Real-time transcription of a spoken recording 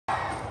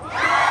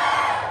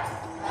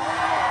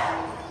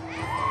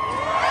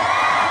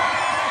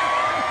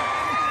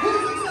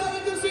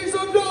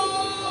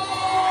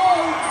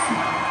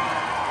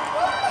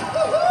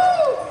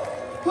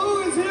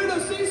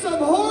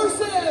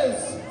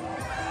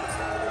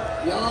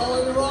Y'all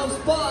in the wrong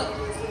spot.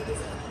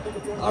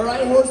 All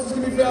right, horses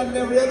can be found in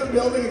every other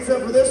building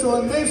except for this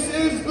one. This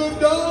is the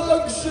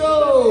Dog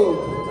Show.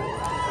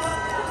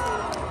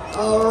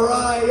 All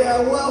right,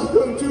 yeah,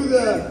 welcome to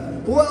the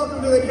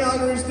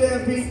Calgary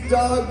Stampede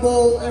Dog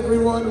Bowl,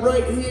 everyone,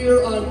 right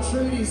here on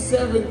Treaty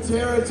 7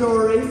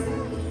 territory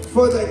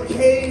for the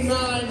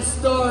Canine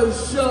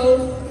Stars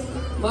show.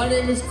 My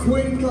name is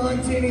Quinn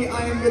Contini.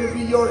 I am going to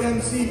be your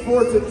MC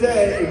for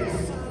today.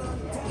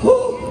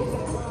 Whew.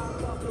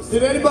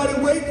 Did anybody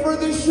wait for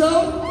this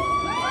show?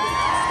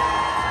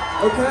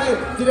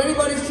 Okay. Did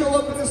anybody show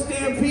up at the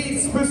Stampede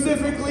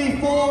specifically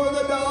for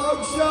the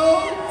dog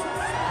show?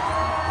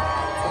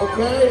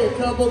 Okay, a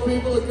couple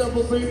people.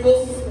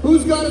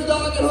 Who's got a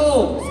dog at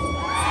home?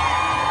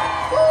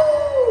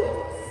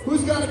 Woo!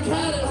 Who's got a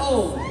cat at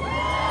home?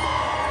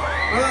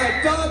 All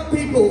right, dog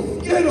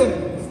people, get them.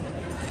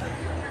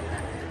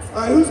 All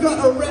right, who's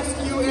got a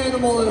rescue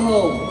animal at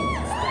home?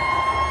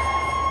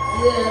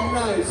 Yeah,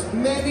 nice.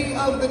 Many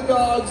of the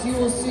dogs you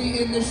will see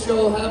in this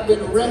show have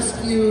been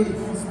rescued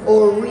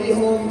or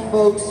rehomed,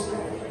 folks.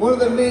 One of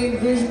the main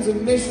visions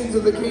and missions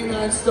of the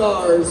Canine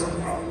Stars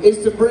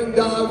is to bring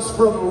dogs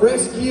from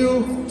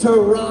rescue to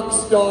rock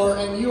star,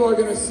 and you are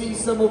going to see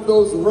some of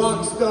those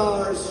rock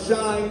stars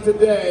shine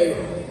today.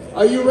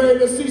 Are you ready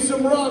to see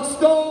some rock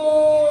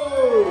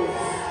stars?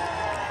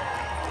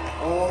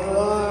 All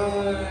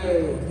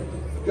right.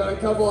 Got a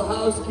couple of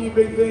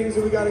housekeeping things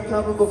that we got to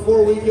cover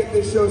before we get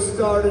this show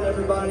started,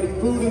 everybody.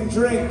 Food and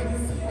drink.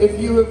 If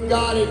you have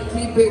got it,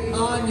 keep it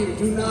on you.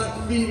 Do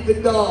not feed the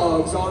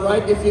dogs, all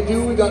right? If you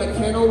do, we got a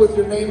kennel with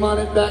your name on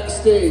it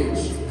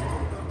backstage.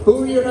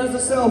 Who here has a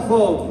cell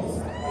phone?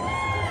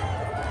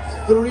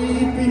 3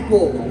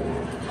 people.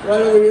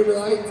 Right over here,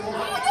 right? I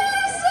got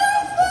a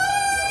cell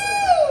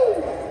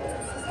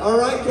phone! All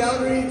right,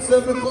 Calgary, it's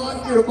 7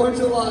 o'clock. You're a bunch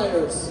of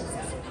liars.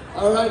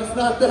 All right, it's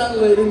not that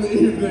late in the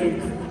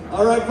evening.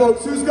 All right,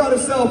 folks, who's got a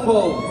cell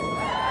phone?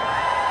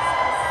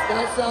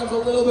 That sounds a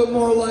little bit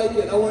more like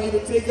it. I want you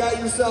to take out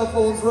your cell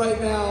phones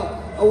right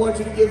now. I want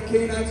you to give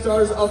Canine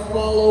Stars a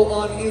follow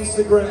on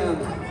Instagram.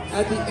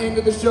 At the end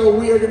of the show,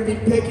 we are going to be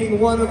picking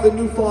one of the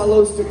new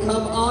follows to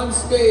come on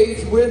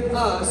stage with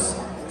us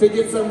to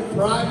get some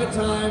private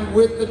time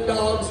with the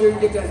dogs here. You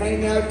get to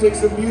hang out, take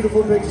some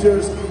beautiful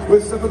pictures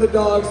with some of the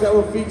dogs that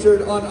were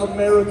featured on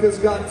America's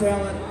Got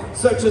Talent,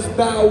 such as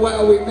Bow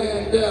Wowie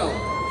Mandel.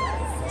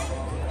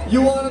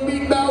 You want to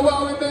meet Bow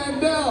Wowie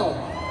Mandel?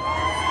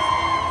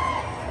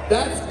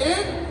 That's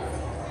it?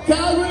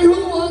 Calgary,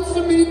 who wants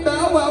to meet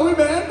Bow Wowie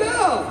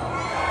Mandel?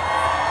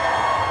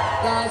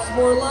 That's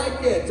more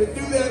like it. To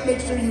do that, make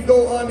sure you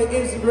go onto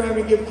Instagram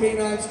and give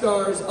Canine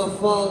Stars a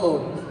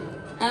follow.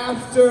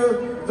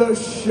 After the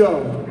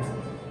show,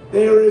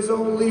 there is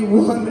only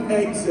one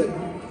exit.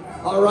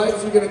 All right,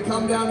 so you're going to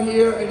come down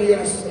here and you're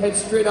going to head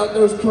straight out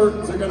those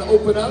curtains. They're going to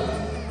open up,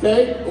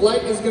 okay?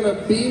 Light is going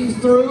to beam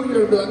through.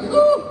 You're going to be like,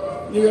 oh!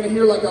 You're going to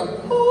hear like a,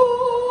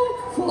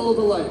 oh! Follow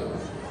the light.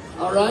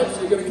 All right,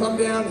 so you're going to come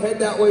down, head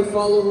that way,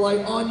 follow the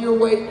light. On your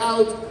way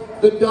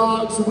out, the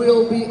dogs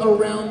will be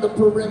around the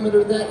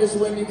perimeter. That is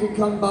when you can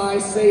come by,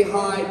 say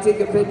hi, take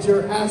a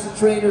picture, ask the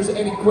trainers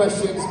any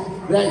questions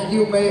that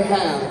you may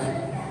have.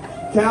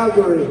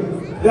 Calgary,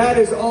 that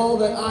is all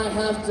that I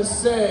have to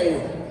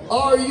say.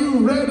 Are you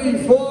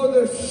ready for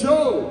the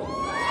show?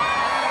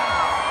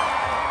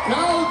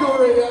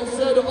 Calgary, I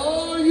said,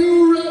 are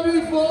you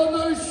ready for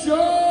the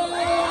show?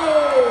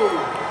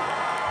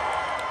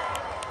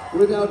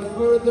 Without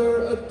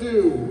further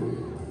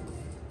ado,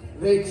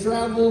 they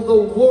travel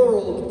the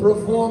world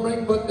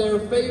performing, but their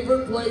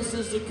favorite place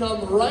is to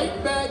come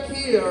right back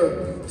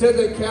here to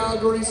the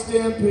Calgary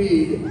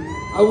Stampede.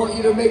 I want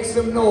you to make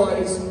some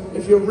noise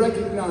if you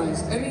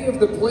recognize any of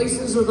the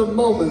places or the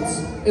moments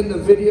in the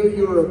video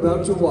you're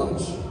about to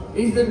watch.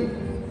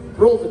 Ethan,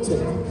 roll the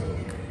tape.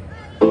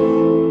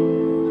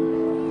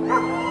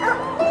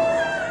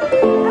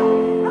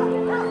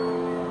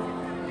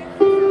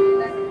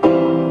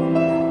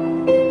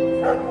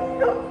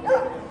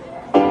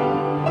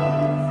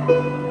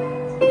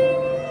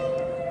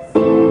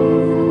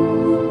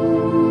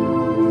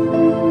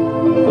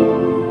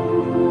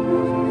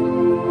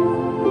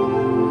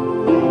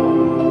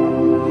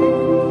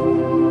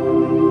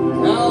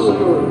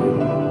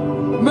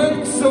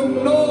 Make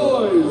some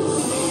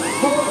noise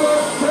for the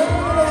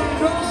Canine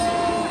Stars!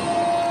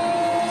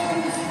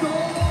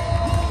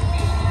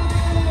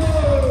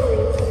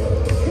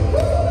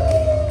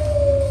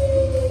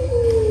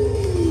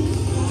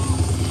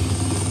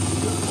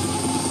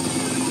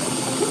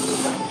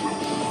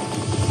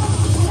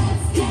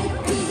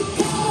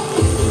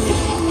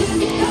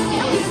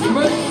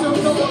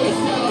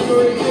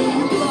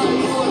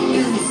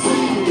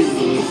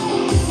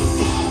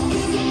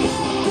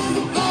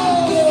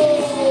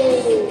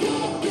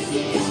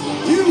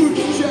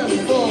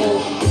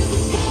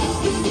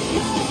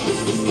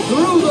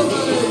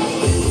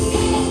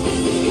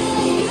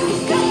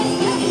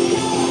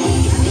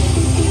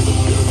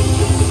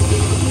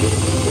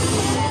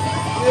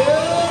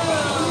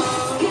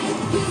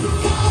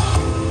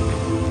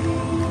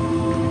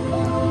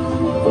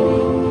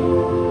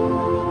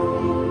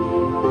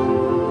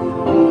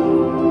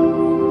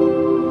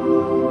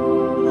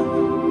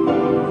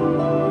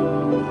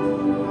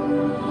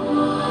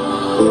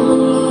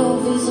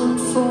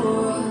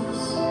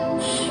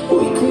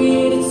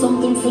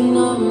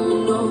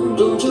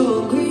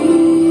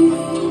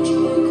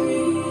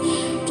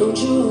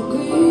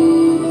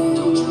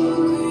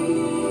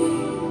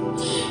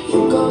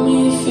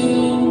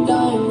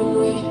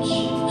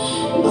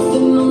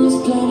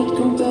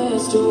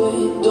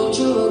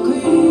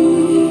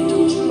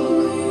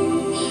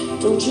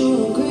 Don't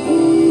you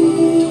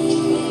agree?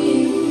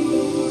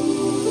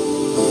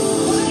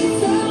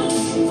 Lights out,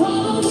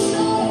 follow the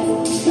light.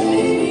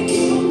 Baby,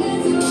 keep on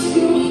dancing like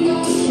you ain't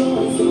got a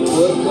choice.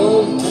 Put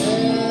those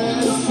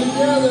hands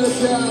together,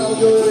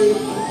 Calgary.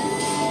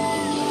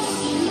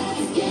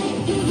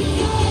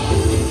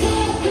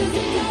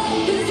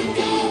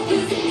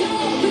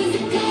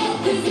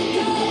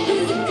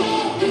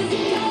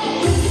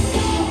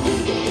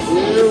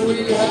 Here we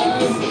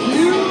have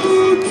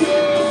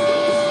Q-Tip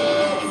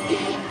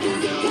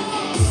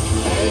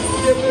and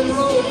skipping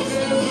rope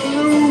and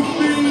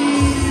Luffy.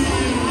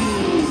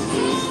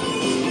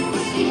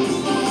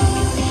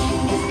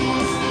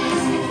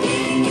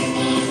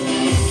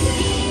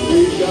 We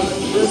got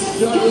Chris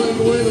juggling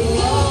with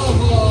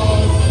lava.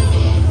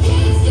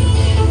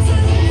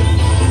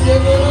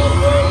 Give it up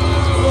for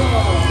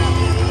lava.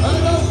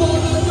 And up on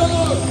the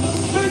dog.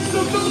 Make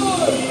some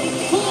noise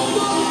for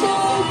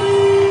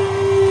Bumblebee.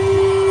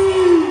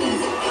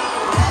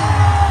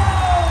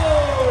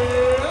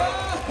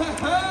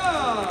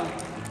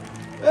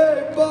 Hey,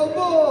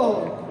 Bumble!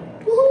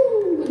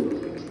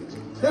 Woo!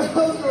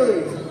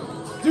 Calgary,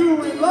 do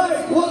we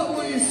like what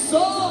we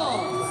saw?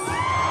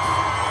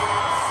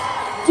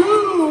 Do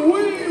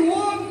we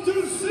want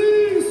to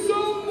see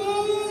some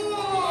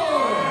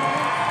more?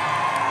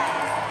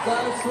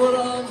 That's what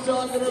I'm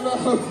talking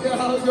about,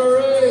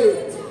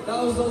 Calgary. That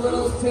was a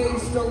little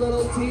taste, a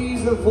little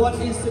tease of what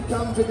is to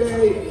come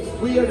today.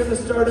 We are going to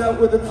start out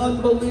with an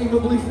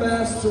unbelievably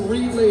fast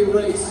relay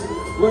race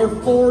where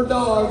 4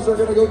 dogs are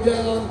going to go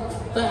down,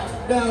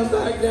 back, down,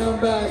 back, down,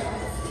 back,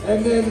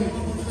 and then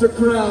to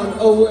crown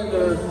a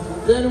winner.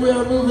 Then we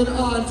are moving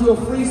on to a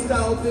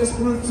freestyle disc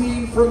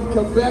routine from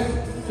Quebec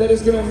that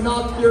is going to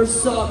knock your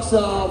socks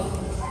off.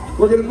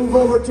 We're going to move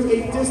over to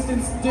a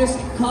distance disc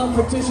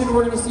competition.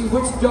 We're going to see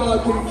which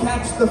dog can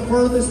catch the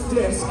furthest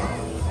disc.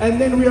 And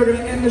then we are going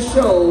to end the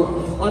show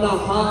on a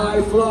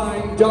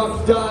high-flying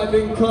duck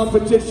diving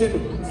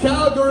competition.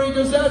 Calgary,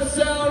 does that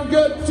sound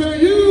good to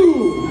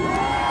you?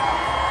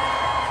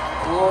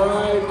 All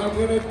right, I'm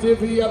going to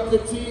divvy up the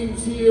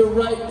teams here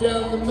right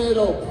down the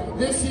middle.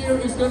 This here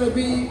is going to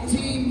be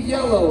Team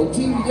Yellow.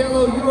 Team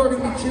Yellow, you are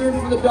going to be cheering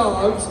for the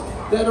dogs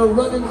that are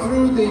running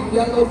through the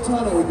yellow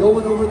tunnel,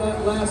 going over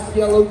that last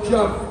yellow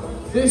jump.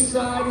 This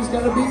side is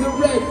going to be the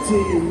red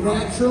team.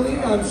 Naturally,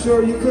 I'm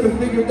sure you could have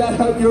figured that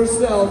out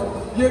yourself.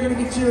 You're going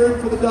to be cheering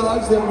for the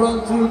dogs that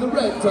run through the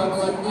red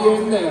tunnel at the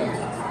end there.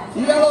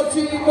 Yellow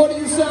team, what do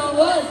you sound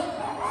like?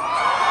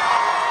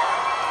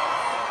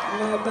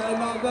 Not bad,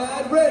 not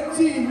bad. Red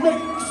team,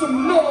 make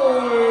some noise.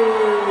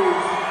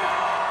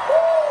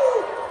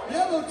 Woo!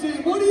 Yellow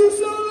team, what do you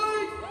sound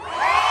like?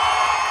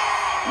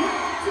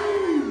 Red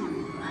team.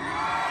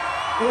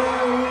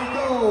 There we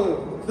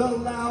go. The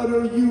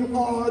louder you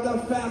are, the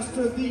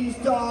faster these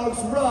dogs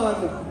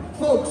run.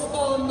 Folks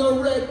on the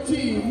red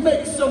team,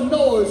 make some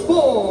noise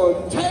for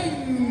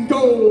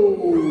Tango.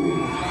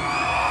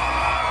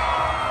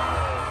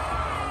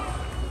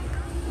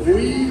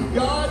 We've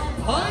got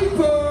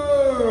Piper.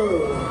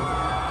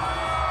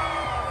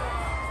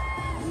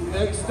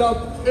 Next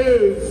up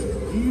is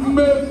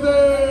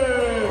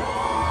Mythic.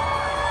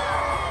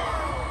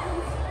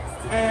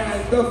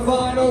 And the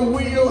final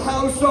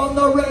wheelhouse on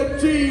the red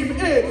team,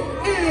 it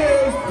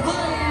is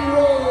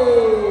Pyro.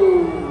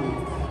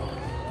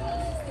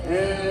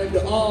 And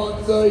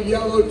on the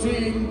yellow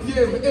team,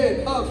 give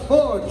it up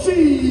for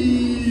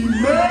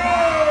G-May.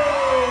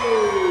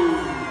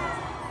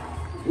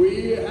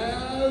 We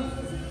have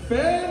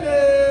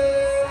Bennett.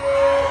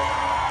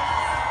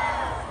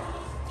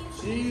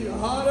 She's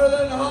hotter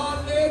than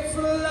hot, it's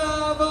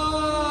lava.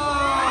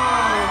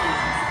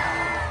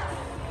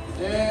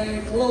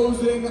 And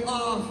closing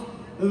off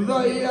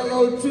the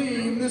yellow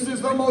team, this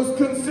is the most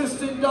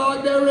consistent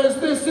dog there is,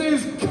 this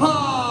is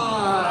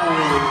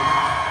Kai.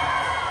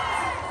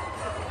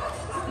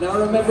 Now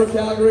remember,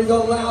 Calgary, the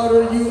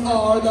louder you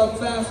are, the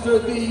faster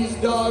these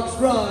dogs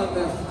run.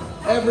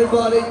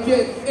 Everybody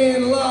get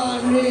in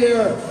line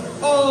here.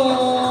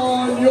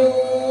 On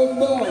your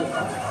mark,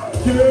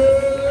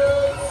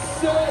 get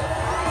set,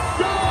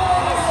 go!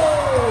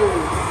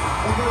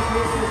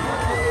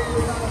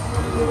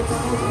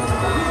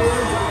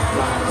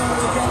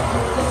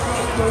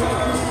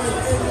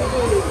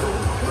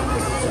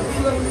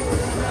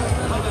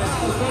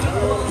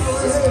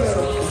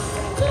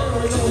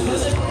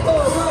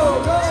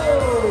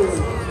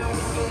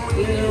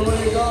 Here we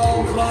go,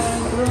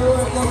 flying through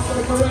it. Looks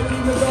like the red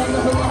team is on the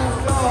last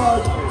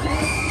dog.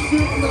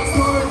 Shooting the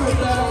target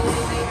down.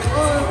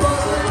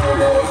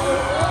 Unbelievable.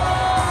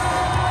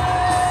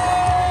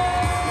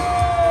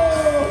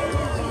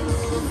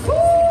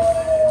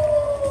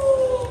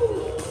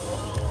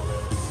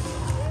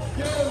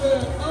 Give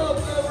it up,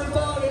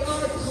 everybody. A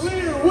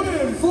clear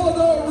win for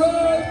the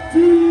red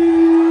team.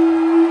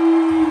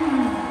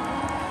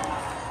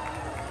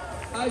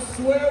 I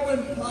swear when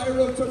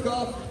Pyro took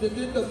off, they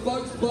did the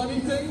Bugs Bunny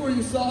thing where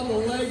you saw the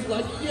legs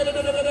like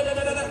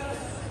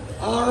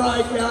All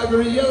right,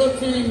 Calgary, yellow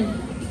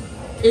team,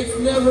 it's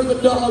never the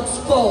dog's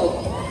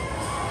fault,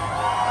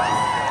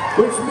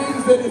 which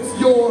means that it's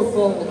your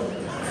fault.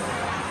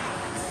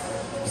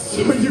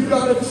 So you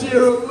gotta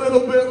cheer a little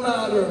bit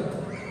louder.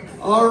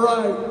 All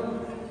right.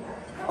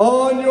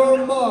 On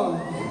your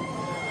mark.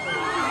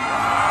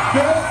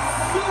 Get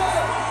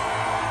set.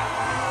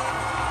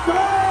 Go!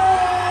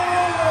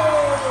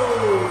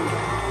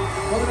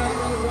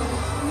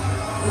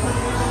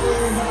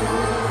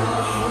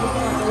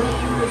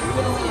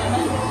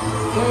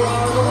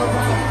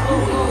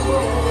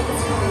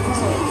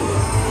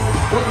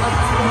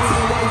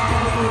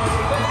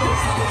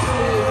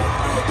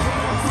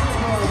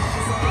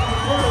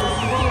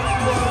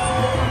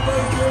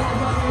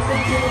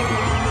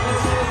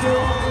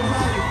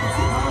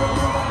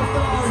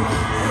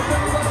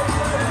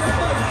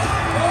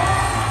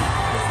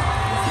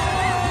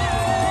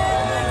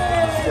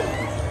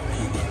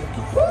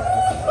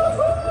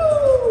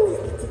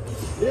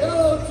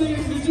 Yellow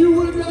team, did you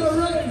win that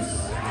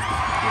race?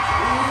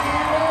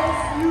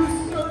 Yes, you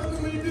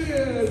certainly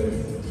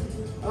did.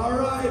 All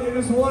right, it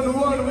is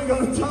 1-1. We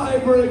got a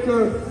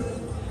tiebreaker.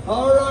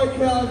 All right,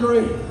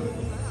 Calgary,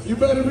 you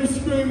better be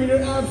screaming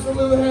your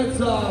absolute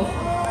heads off.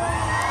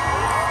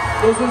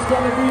 This is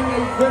going to be a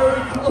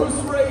very close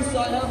race.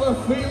 I have a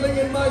feeling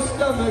in my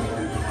stomach.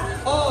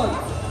 On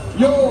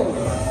your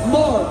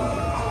mark,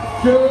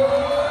 get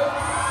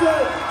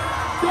set,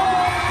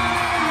 go!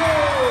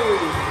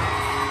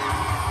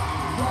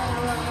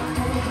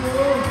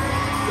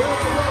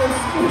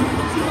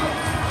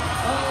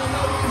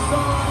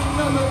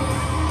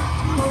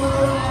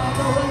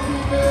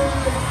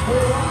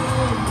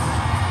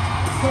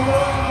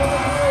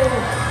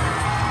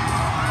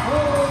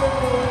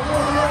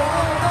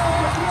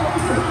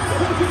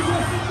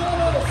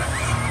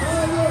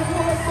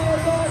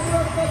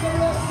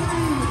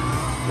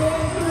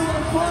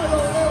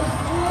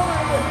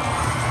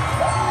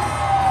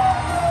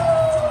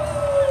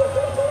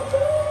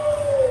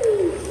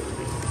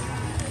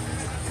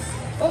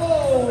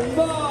 Oh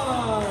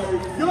my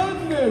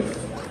goodness!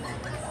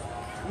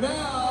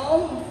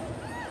 Now,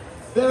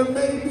 there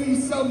may be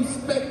some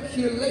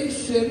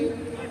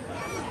speculation.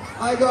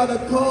 I got a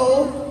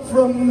call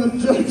from the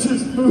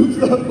judges'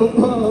 booth up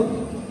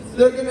above.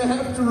 They're gonna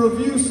have to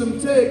review some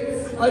tape.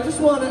 I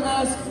just want to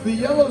ask the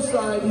yellow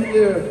side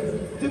here,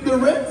 did the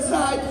red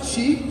side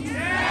cheat?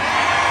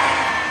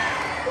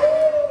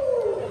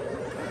 Woo!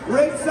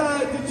 Red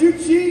side, did you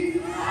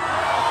cheat?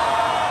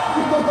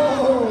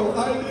 No,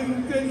 I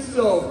didn't think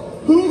so.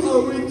 Who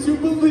are we to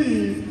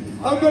believe?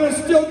 I'm gonna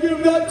still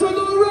give that to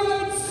the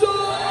red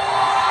side!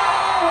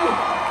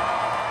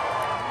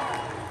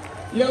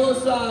 Yellow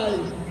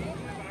side,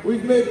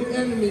 we've made an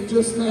enemy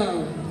just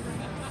now.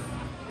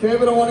 Okay,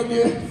 but I want to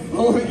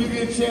give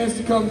you a chance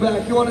to come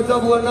back. You want to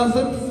double or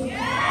nothing?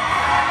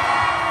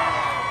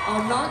 Yeah!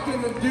 I'm not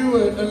gonna do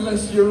it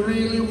unless you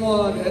really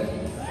want it.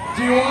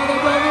 Do you want to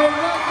double or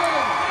nothing?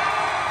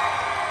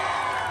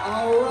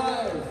 All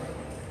right.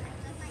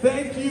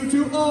 Thank you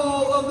to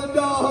all of the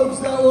dogs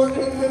that were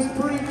in this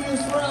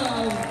previous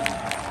round.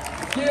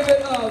 Give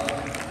it up.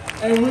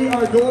 And we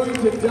are going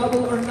to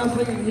double or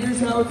nothing, and here's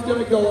how it's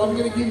gonna go. I'm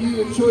gonna give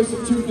you the choice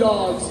of 2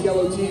 dogs,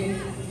 yellow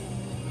team.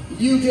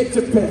 You get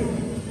to pick.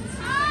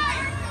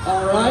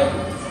 All right?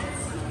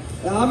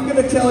 Now I'm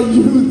gonna tell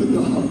you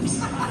the dogs.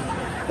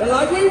 They're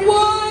like, we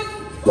won!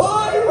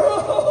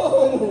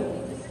 Pyro!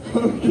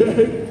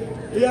 Okay,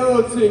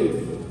 yellow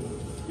team.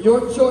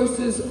 Your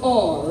choices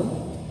are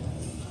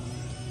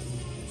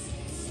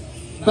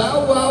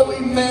Bow Wowie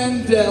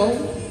Mandel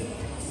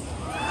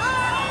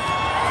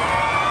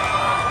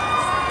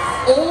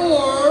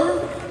or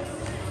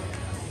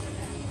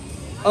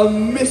a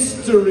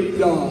mystery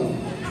dog.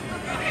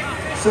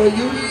 So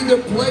you either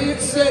play it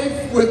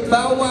safe with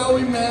Bow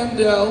Wowie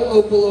Mandel,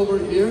 Opal over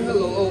here.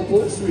 Hello,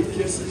 Opal, sweet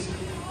kisses.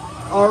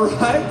 All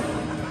right?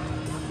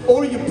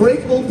 Or you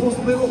break Opal's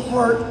little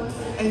heart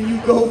and you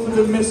go for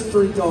the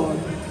mystery dog.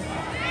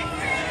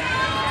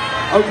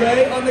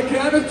 Okay, on the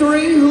count of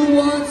 3, who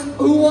wants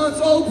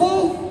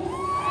Opal?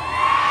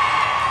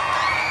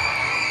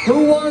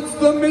 Who wants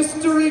the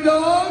mystery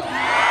dog?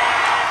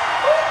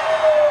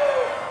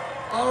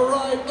 All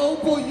right,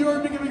 Opal, we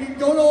can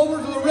go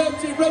over to the red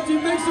team. Red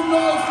team, make some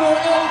noise for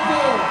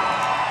Opal.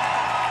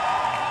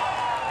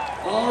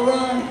 All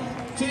right,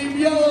 Team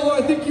Yellow,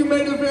 I think you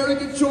made a very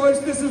good choice.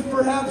 This is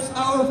perhaps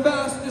our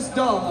fastest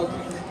dog,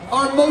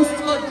 our most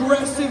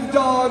aggressive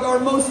dog, our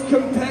most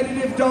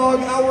competitive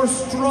dog, our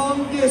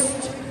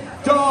strongest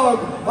dog.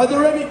 Are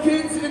there any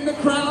kids in the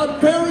crowd?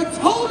 Parents,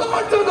 hold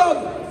on to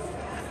them!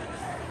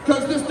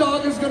 Because this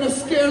dog is going to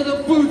scare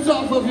the boots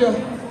off of you.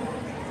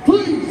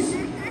 Please,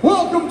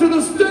 welcome to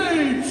the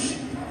stage,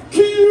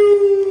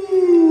 Q-Tail!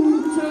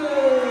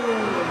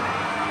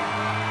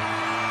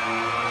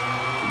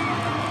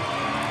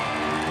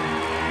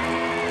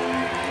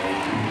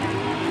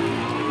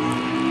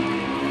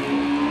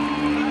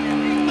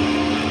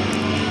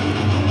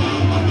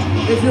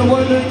 If you're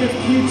wondering if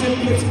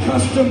Q-Tip gets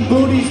custom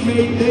booties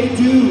made, they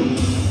do.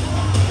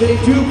 They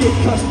do get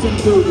custom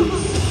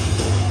booties.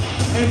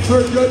 And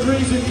for good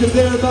reason, because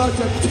they're about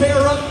to tear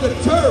up the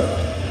turf.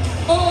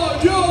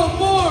 On your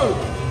mark,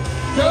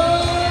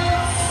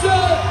 get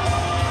set,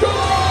 go!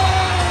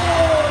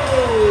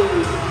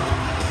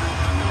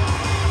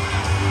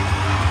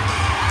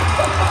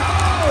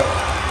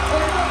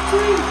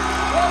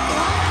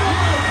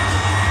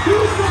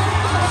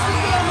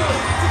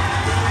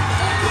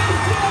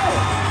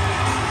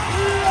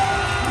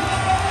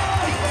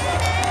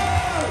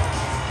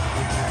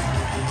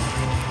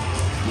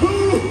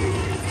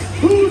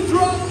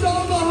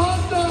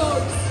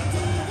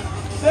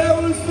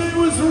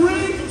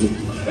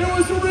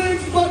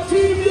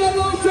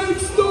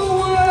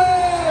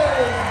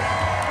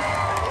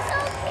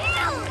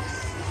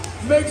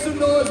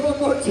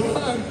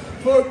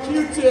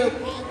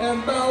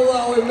 man, Bow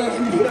Wow and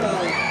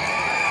Mandel.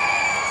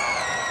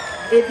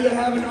 If you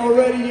haven't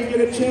already, you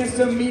get a chance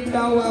to meet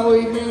Bow Wow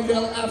and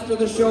Mandel after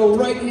the show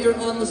right here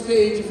on the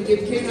stage if you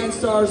give Canine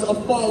Stars a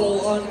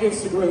follow on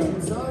Instagram.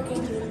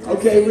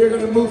 Okay, we're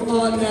going to move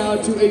on now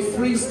to a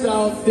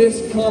freestyle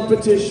disc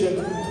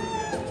competition.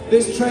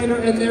 This trainer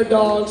and their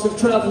dogs have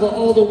traveled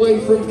all the way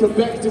from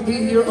Quebec to be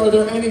here. Are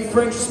there any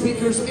French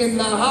speakers in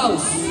the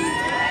house?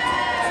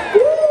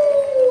 Woo!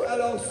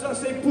 Alors, ça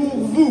c'est pour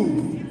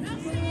vous.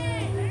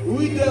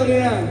 Oui de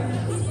rien.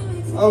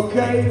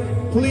 Okay?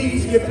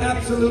 Please give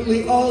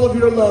absolutely all of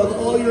your love,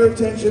 all your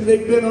attention.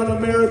 They've been on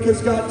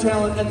America's Got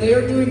Talent, and they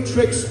are doing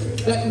tricks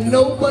that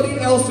nobody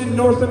else in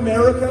North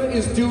America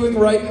is doing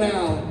right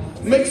now.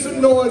 Make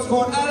some noise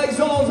for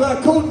Alexandre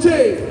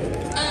Côté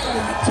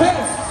and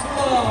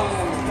Tesla.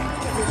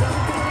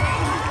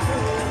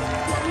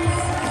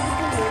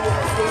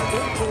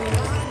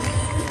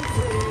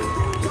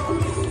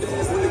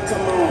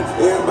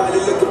 Everybody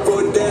looking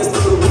for a dance to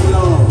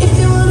belong.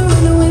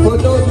 Put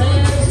those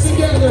hands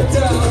together,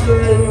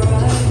 Calgary.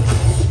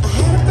 I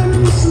had a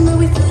premonition that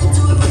we fell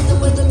into a rhythm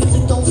where the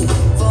music don't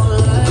stop for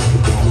life.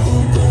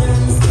 Glitter in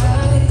the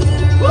sky,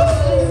 glitter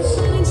eyes,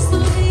 shining just the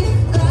way you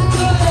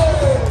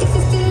like. If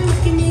you're feeling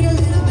like you need a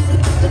little bit of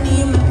company,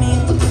 you met me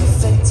at the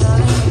perfect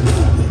time.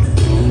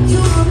 You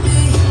want me,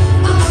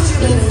 I want you,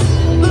 baby.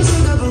 My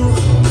sugar boo,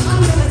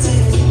 I'm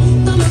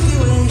levitating. Don't make me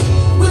wait,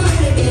 we're ready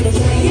to get it.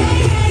 Yeah, yeah,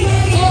 yeah,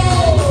 yeah, yeah.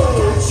 I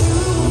got you.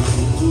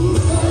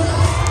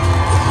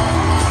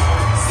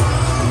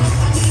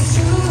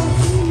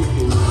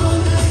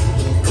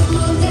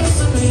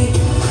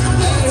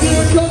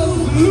 Here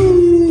comes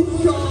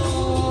Luca.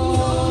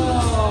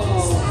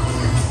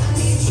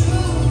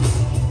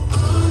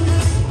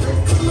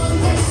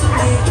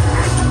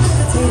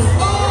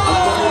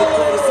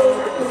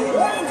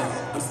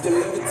 I'm still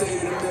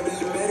levitated, I'm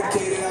heavily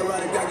medicated.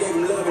 Ironic, I gave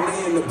him love and they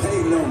end up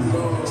hating on me.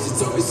 She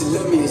told me she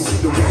loved me and she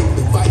been waiting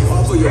to fight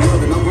hard for your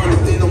love, and I'm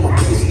running thin on my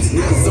patience.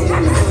 Needed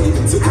someone to hug,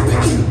 even took it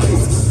back to the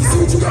basics. You see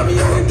what you got me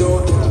out there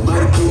doing?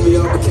 Might have threw me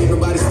off, but can't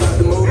nobody stop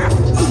the movie.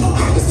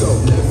 Let's go,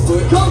 left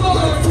foot. Come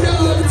on,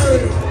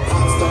 Calgary.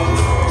 Pop stars,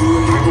 do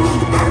it like you want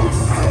the baby.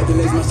 I had to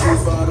lace my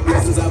shoes for all the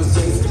blessings I was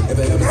chasing. If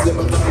I ever slip,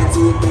 I'm falling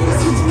into a bad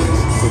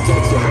situation. So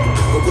catch up,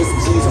 go put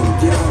some cheese on me,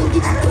 get out and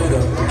get your bread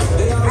up.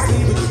 They always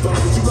leave when you fall,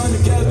 but you run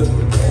together.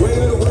 Weight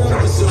of the world on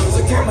my shoulders,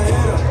 I kept my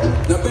head up.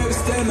 Now baby,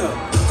 stand up,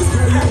 cause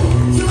girl,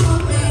 you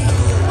want me,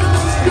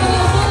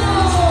 Come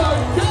on,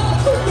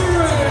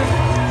 Calgary.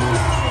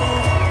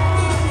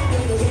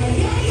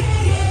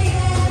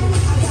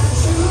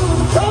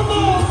 Come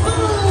on,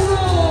 Earl.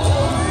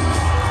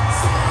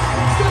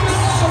 Give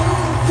it up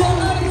for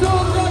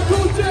Alexandre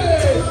Côté,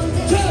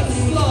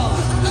 Tesla,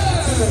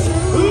 and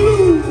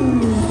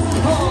Luca.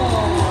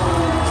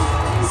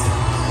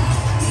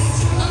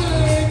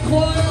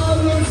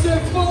 Incroyable,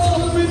 c'est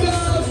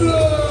formidable.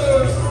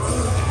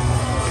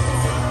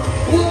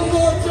 One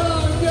more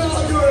time,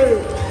 Calgary.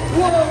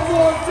 One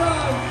more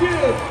time,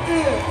 give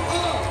it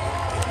up.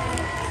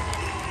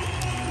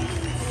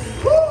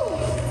 Woo!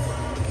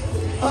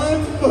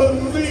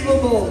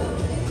 Unbelievable.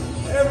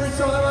 Every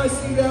time I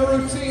see that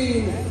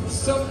routine,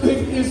 something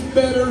is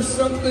better,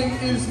 something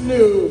is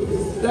new.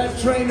 That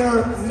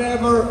trainer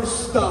never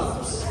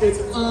stops. It's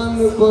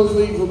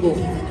unbelievable.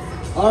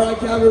 All right,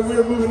 Calgary,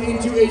 we're moving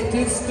into a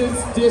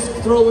distance disc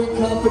throwing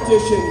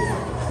competition.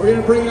 We're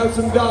gonna bring out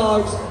some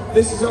dogs.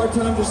 This is our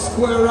time to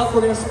square up.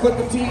 We're gonna split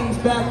the teams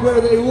back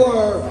where they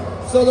were.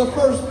 So the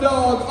first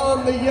dog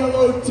on the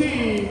yellow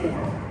team,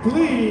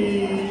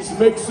 please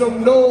make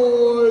some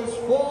noise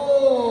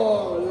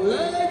for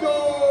Lego.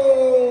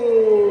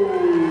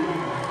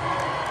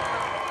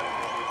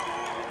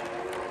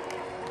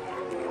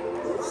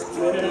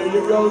 There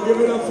you go, give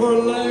it up for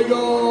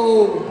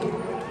Lego.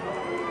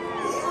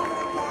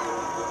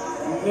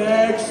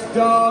 Next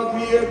dog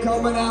here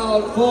coming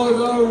out for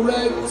the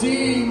red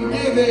team,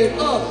 give it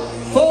up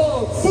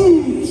for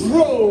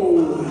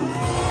Boudreaux.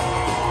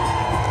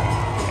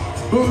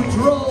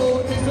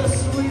 Boudreaux is a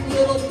sweet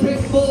little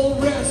pit bull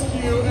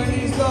rescue, and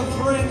he's the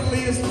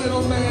friendliest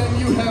little man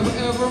you have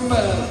ever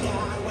met.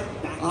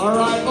 All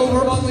right,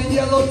 over on the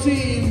yellow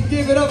team,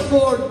 give it up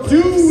for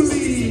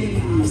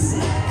Dooley.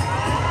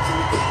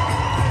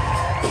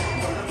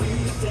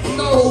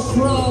 No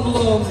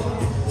problem.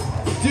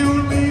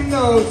 Duly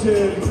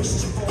noted.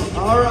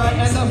 All right,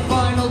 and the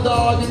final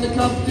dog in the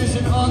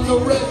competition on the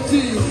red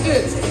team,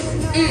 it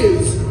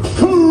is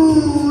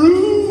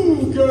Kruger.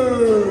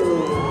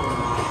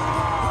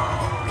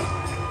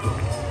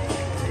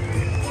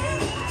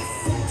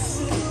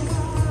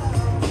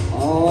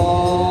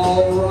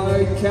 All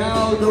right,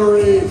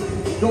 Calgary.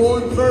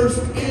 Going first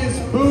is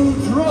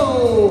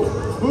Boudreaux.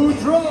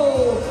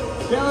 Boudreaux.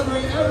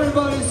 Calgary,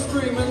 everybody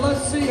screaming.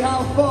 Let's see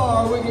how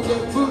far we can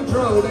get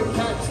Boudreaux to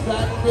catch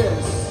that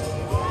disc.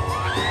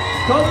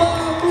 Come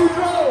on,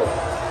 Boudreaux!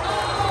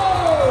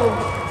 Oh!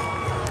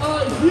 A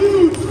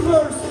huge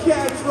first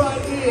catch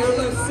right here.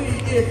 Let's see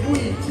if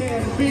we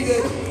can beat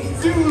it.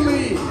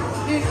 Dooley,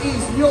 it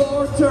is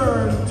your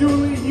turn.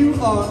 Dooley, you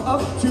are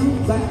up to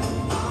bat.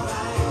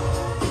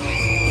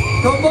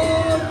 Come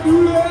on,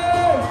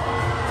 Goulet!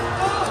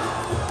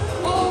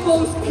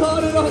 Almost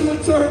caught it on the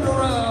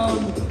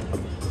turnaround.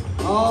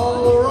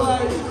 All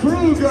right,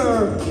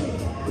 Kruger,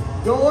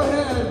 go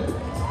ahead.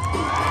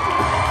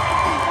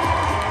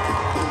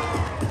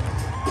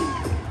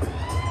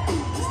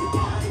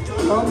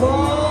 Come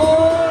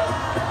on!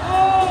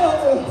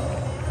 Oh!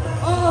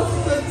 Off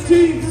the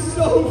teeth,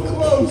 so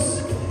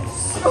close!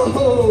 So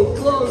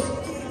close!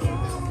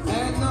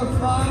 And the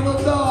final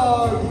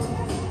dog,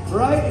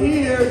 right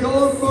here,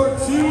 going for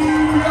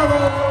Team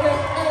Yellow, it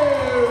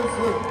is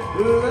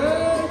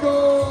Lego!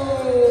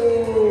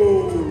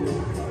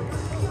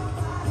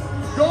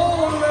 Go,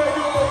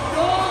 Lego,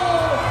 go!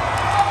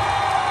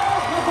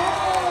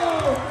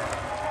 Oh,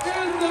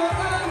 in the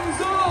end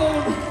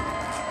zone!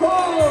 Oh,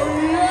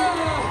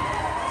 yeah!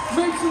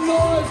 Make some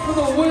noise for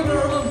the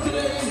winner of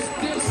today's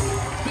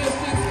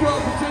distance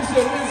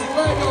competition, is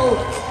Lego,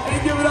 and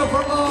give it up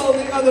for all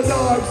the other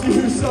dogs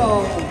you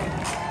saw.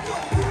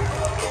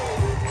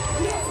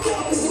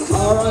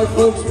 All right,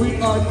 folks, we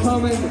are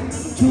coming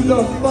to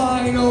the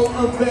final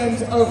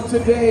event of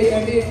today,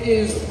 and it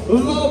is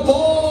the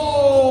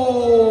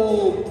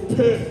ball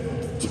pit.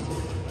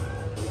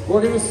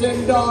 We're gonna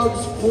send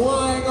dogs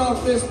flying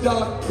off this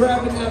dock,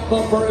 grabbing that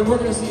bumper, and we're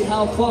gonna see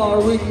how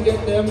far we can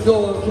get them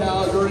going,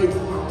 Calgary.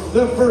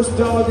 The first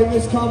dog in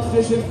this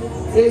competition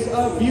is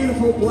a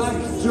beautiful black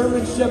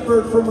German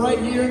Shepherd from right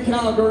here in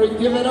Calgary.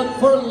 Give it up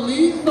for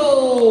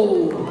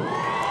Lethal!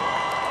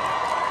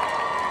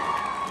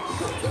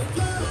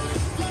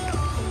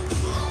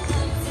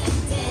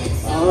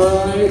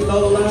 Alright, the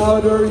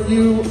louder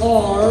you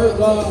are,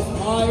 the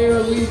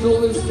higher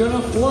Lethal is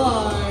gonna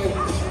fly.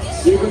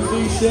 You can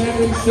see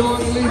Shannon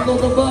showing Lethal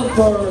the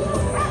bumper.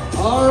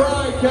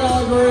 Alright,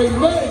 Calgary,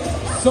 make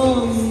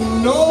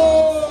some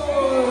noise!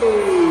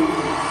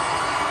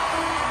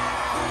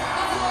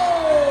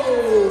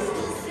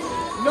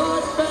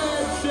 Not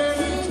bad,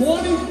 Shannon.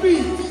 20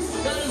 feet.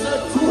 That is a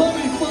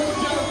 20-foot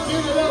jump.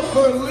 Give it up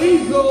for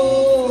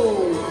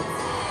Lethal.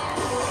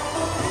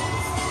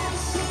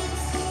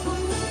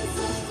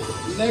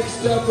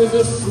 Next up is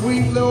a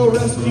sweet little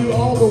rescue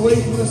all the way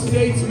from the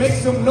States. Make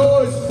some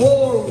noise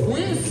for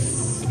Whisper.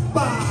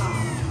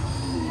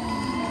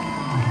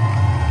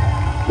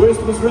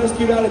 Wisp was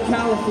rescued out of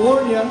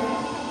California.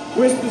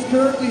 Wisp is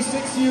currently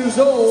 6 years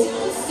old,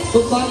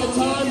 but by the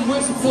time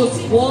Wisp was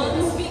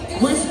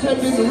 1, Wisp had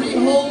been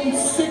rehomed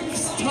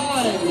 6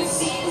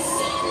 times,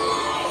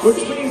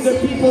 which means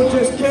that people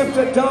just kept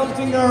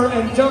adopting her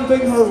and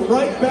dumping her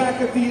right back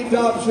at the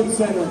adoption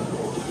center.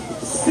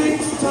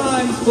 6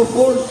 times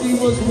before she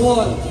was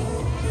 1.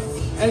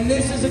 And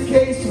this is a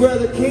case where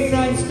the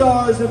Canine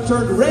Stars have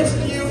turned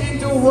rescue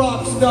into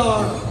rock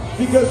star,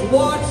 because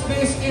watch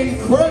this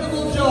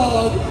incredible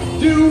dog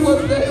do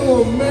what they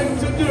were meant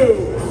to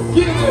do.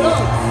 Give it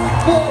up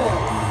for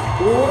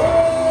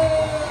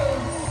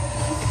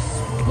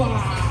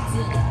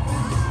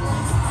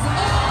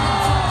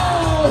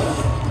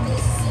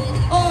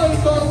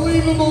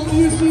unbelievable.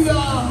 You see the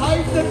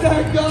height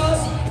that got?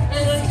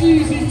 And an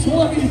easy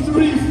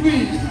 23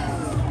 feet.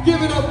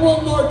 Give it up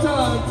one more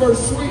time for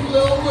sweet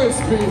little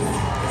Wispy.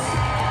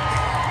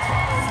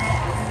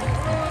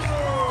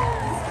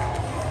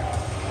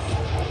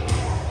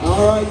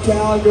 All right,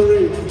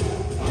 Calgary.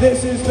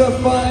 This is the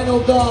final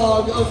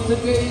dog of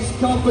today's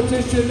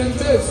competition, and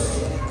this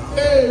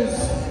is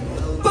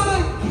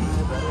Bug!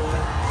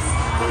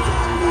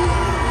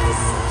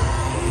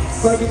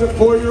 Bug is a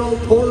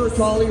 4-year-old border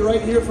collie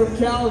right here from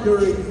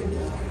Calgary.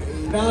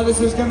 Now this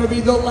is going to be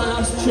the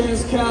last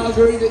chance,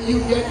 Calgary, that you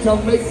get to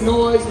make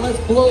noise. Let's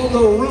blow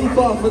the roof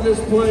off of this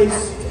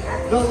place.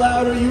 The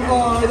louder you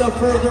are, the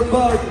further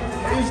Bug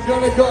is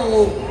going to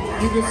go.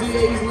 You can see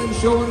Aislinn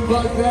showing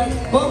Bug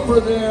that bumper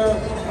there.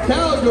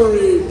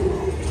 Calgary,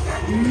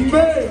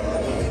 make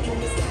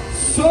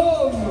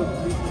some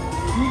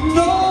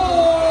noise! Oh!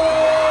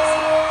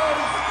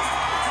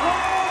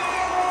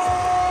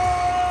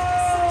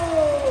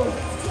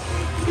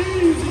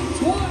 Easy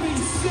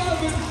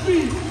 27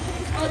 feet,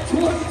 a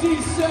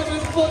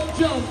 27-foot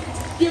jump.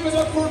 Give it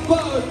up for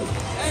Bug,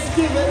 and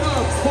give it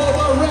up for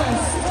the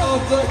rest of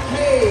the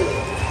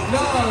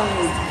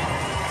Canine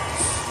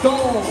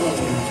Stars.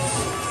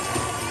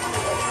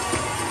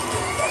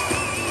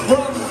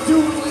 From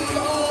Dooley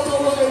all the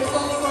way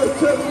over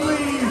to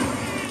Lee,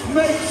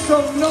 make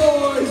some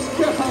noise,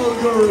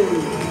 Calgary!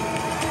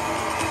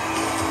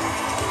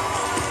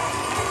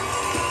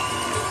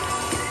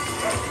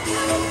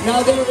 Now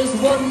there is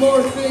one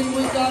more thing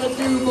we gotta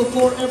do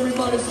before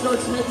everybody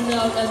starts heading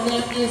out, and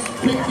that is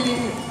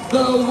picking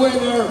the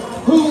winner.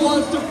 Who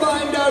wants to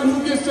find out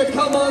who gets to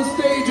come on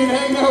stage and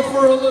hang out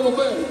for a little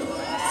bit?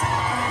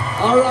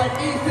 All right,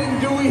 Ethan,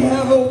 do we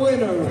have a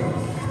winner?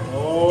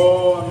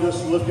 Oh, I'm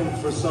just looking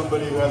for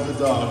somebody who has a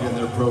dog in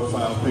their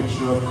profile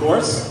picture, of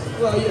course.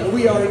 Well, yeah,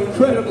 we are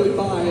incredibly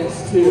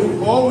biased,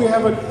 too. Oh, we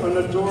have an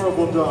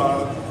adorable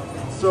dog.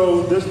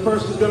 So this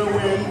person's gonna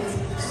win.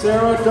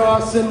 Sarah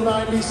Dawson,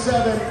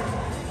 97.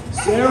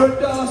 Sarah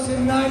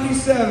Dawson,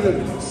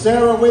 97.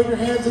 Sarah, wave your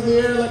hands in the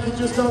air like you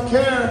just don't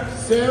care.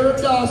 Sarah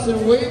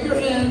Dawson, wave your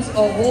hands.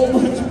 A whole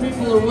bunch of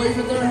people are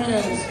waving their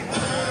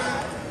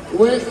hands.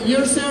 Wait,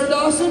 you're Sarah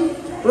Dawson?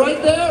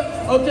 Right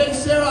there? Okay,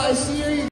 Sarah, I see you.